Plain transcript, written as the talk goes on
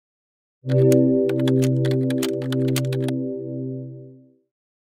Hello,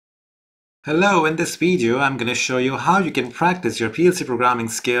 in this video I'm going to show you how you can practice your PLC programming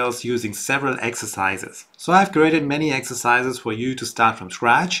skills using several exercises. So I've created many exercises for you to start from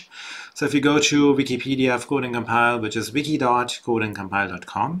scratch. So if you go to Wikipedia of Code and Compile, which is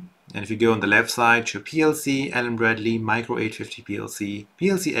wiki.codeandcompile.com, and if you go on the left side to PLC, Allen Bradley, Micro850 PLC,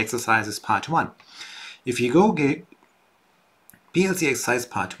 PLC exercises part 1. If you go PLC exercise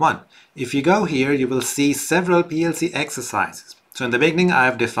part 1, if you go here, you will see several PLC exercises. So in the beginning,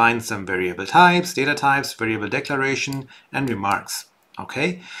 I've defined some variable types, data types, variable declaration, and remarks.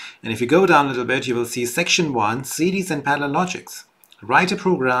 Okay, and if you go down a little bit, you will see section 1, series and parallel logics. Write a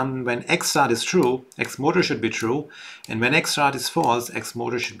program when X start is true, X motor should be true, and when X start is false, X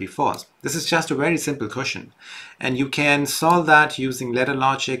motor should be false. This is just a very simple question, and you can solve that using ladder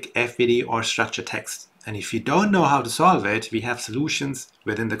logic, FBD, or structured text. And if you don't know how to solve it, we have solutions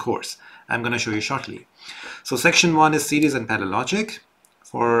within the course. I'm going to show you shortly. So section 1 is series and parallel logic,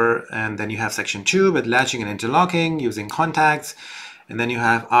 and then you have section 2 with latching and interlocking using contacts, and then you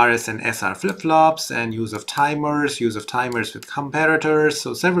have RS and SR flip-flops and use of timers with comparators.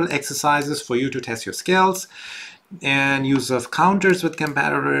 So several exercises for you to test your skills, and use of counters with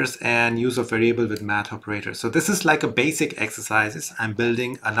comparators, and use of variable with math operators. So this is like a basic exercises. I'm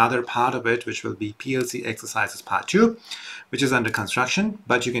building another part of it, which will be PLC exercises part 2, which is under construction,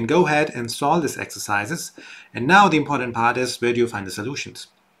 but you can go ahead and solve these exercises. And now the important part is, where do you find the solutions?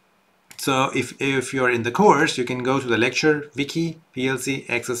 So if you're in the course, you can go to the lecture wiki PLC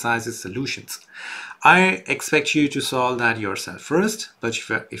exercises solutions. I expect you to solve that yourself first, but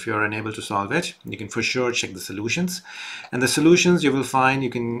if you're unable to solve it, you can for sure check the solutions. And the solutions you will find,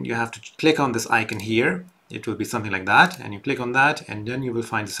 you have to click on this icon here. It will be something like that, and you click on that, and then you will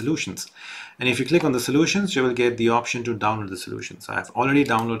find the solutions. And if you click on the solutions, you will get the option to download the solution. So I've already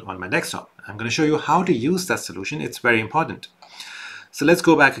downloaded on my desktop. I'm going to show you how to use that solution. It's very important. So let's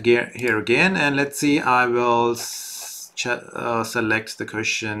go back here again, and let's see. I will select the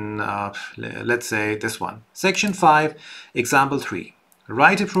question, let's say this one. Section 5, example 3.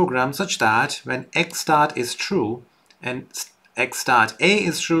 Write a program such that when X start is true and X start A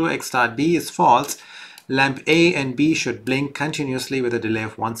is true, X start B is false, lamp A and B should blink continuously with a delay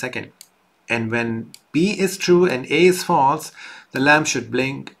of 1 second. And when B is true and A is false, the lamp should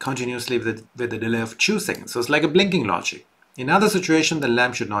blink continuously with a delay of 2 seconds. So it's like a blinking logic. In other situation, the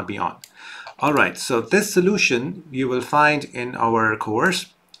lamp should not be on. All right, so this solution you will find in our course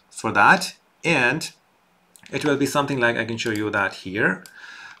for that, and it will be something like, I can show you that here.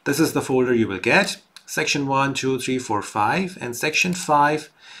 This is the folder you will get, section 1, 2, 3, 4, 5, and section 5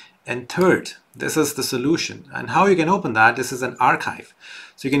 and 3rd. This is the solution. And how you can open that, this is an archive.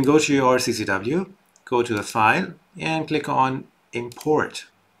 So you can go to your CCW, go to the file, and click on import.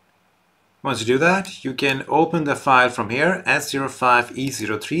 Once you do that, you can open the file from here,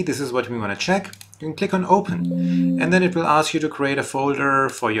 S05E03. This is what we want to check. You can click on open, and then it will ask you to create a folder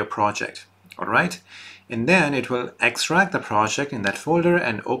for your project. All right, and then it will extract the project in that folder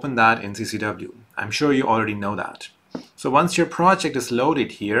and open that in CCW. I'm sure you already know that. So once your project is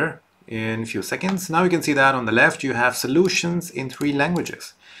loaded here in a few seconds, now you can see that on the left you have solutions in 3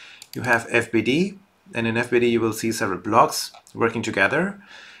 languages. You have FBD, and in FBD you will see several blocks working together.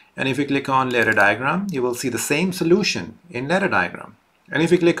 And if you click on ladder diagram, you will see the same solution in ladder diagram. And if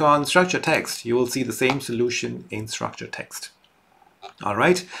you click on structured text, you will see the same solution in structured text. All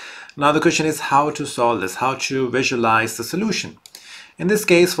right. Now the question is how to solve this, how to visualize the solution. In this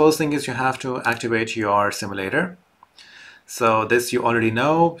case, first thing is you have to activate your simulator. So this you already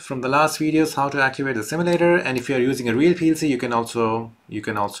know from the last videos, how to activate the simulator. And if you are using a real PLC, you can also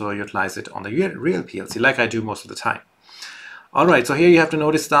utilize it on the real PLC, like I do most of the time. All right, so here you have to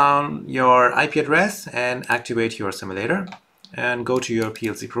notice down your IP address and activate your simulator and go to your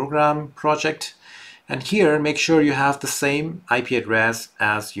PLC program project. And here, make sure you have the same IP address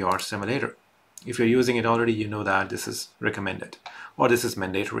as your simulator. If you're using it already, you know that this is recommended or this is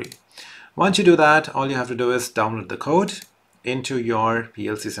mandatory. Once you do that, all you have to do is download the code into your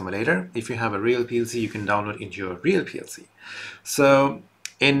PLC simulator. If you have a real PLC, you can download into your real PLC. So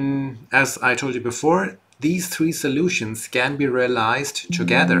as I told you before, these 3 solutions can be realized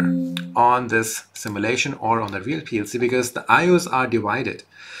together on this simulation or on the real PLC because the IOs are divided.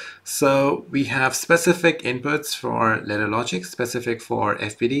 So we have specific inputs for ladder logic, specific for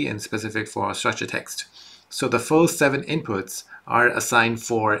FBD, and specific for structured text. So the first 7 inputs are assigned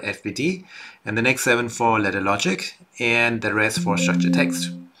for FBD, and the next 7 for ladder logic, and the rest for structured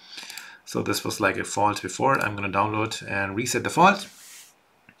text. So this was like a fault before. I'm going to download and reset the fault.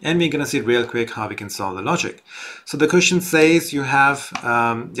 And we're going to see real quick how we can solve the logic. So the question says you have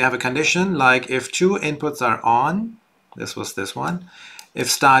a condition like if two inputs are on, this was this one, if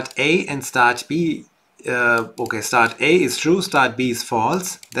start A and start B, start A is true, start B is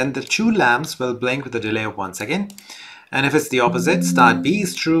false, then the two lamps will blink with a delay of 1 second. And if it's the opposite, start B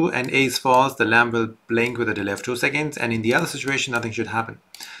is true and A is false, the lamp will blink with a delay of 2 seconds. And in the other situation, nothing should happen.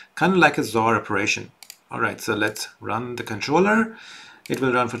 Kind of like a XOR operation. All right, so let's run the controller. It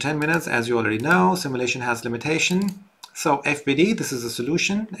will run for 10 minutes, as you already know. Simulation has limitation. So FBD, this is the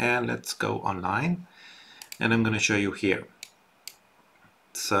solution, and let's go online. And I'm going to show you here.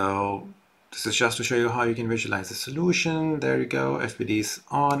 So this is just to show you how you can visualize the solution. There you go, FBD is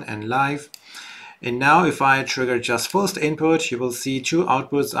on and live. And now if I trigger just first input, you will see two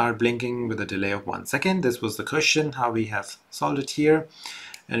outputs are blinking with a delay of 1 second. This was the question, how we have solved it here.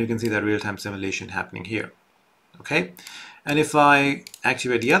 And you can see that real-time simulation happening here. Okay. And if I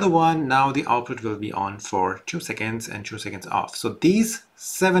activate the other one, now the output will be on for 2 seconds and 2 seconds off. So these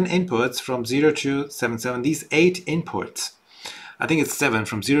 7 inputs from 0 to 77, these 8 inputs, I think it's 7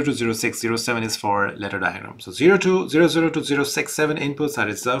 from 0 to 06, 07 is for letter diagram. So 0 to 00 to 06, 7 inputs are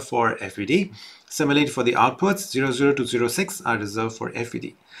reserved for FBD. Similarly for the outputs, 00 to 06 are reserved for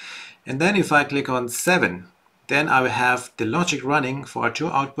FBD. And then if I click on 7, then I will have the logic running for 2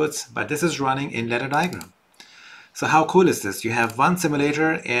 outputs, but this is running in letter diagram. So how cool is this? You have one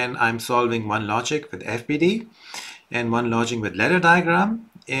simulator and I'm solving one logic with FBD and one logic with letter diagram.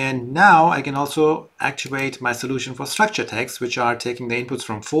 And now I can also activate my solution for structure text, which are taking the inputs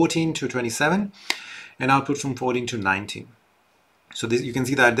from 14 to 27 and output from 14 to 19. So this, you can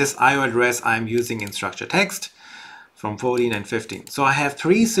see that this IO address I'm using in structure text from 14 and 15. So I have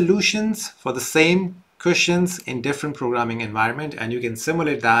 3 solutions for the same questions in different programming environment, and you can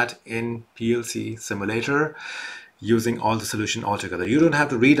simulate that in PLC simulator using all the solution altogether. You don't have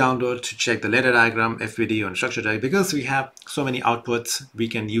to re-download to check the letter diagram, FBD, or structure diagram, because we have so many outputs. We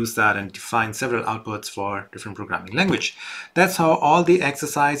can use that and define several outputs for different programming language. That's how all the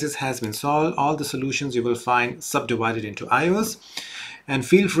exercises has been solved. All the solutions you will find subdivided into IOs, and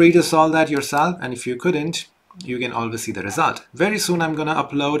feel free to solve that yourself. And if you couldn't, you can always see the result. Very soon I'm going to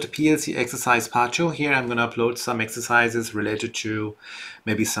upload PLC exercise part 2. Here I'm going to upload some exercises related to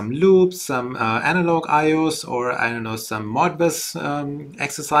maybe some loops, some analog IOs, or I don't know, some Modbus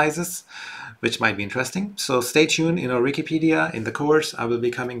exercises, which might be interesting. So stay tuned in our Wikipedia. In the course, I will be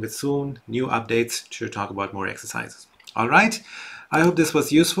coming with soon new updates to talk about more exercises. All right. I hope this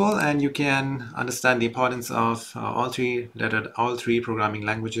was useful and you can understand the importance of all three programming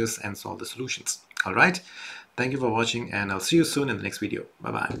languages and solve the solutions. All right. Thank you for watching, and I'll see you soon in the next video.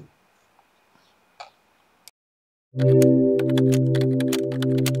 Bye-bye.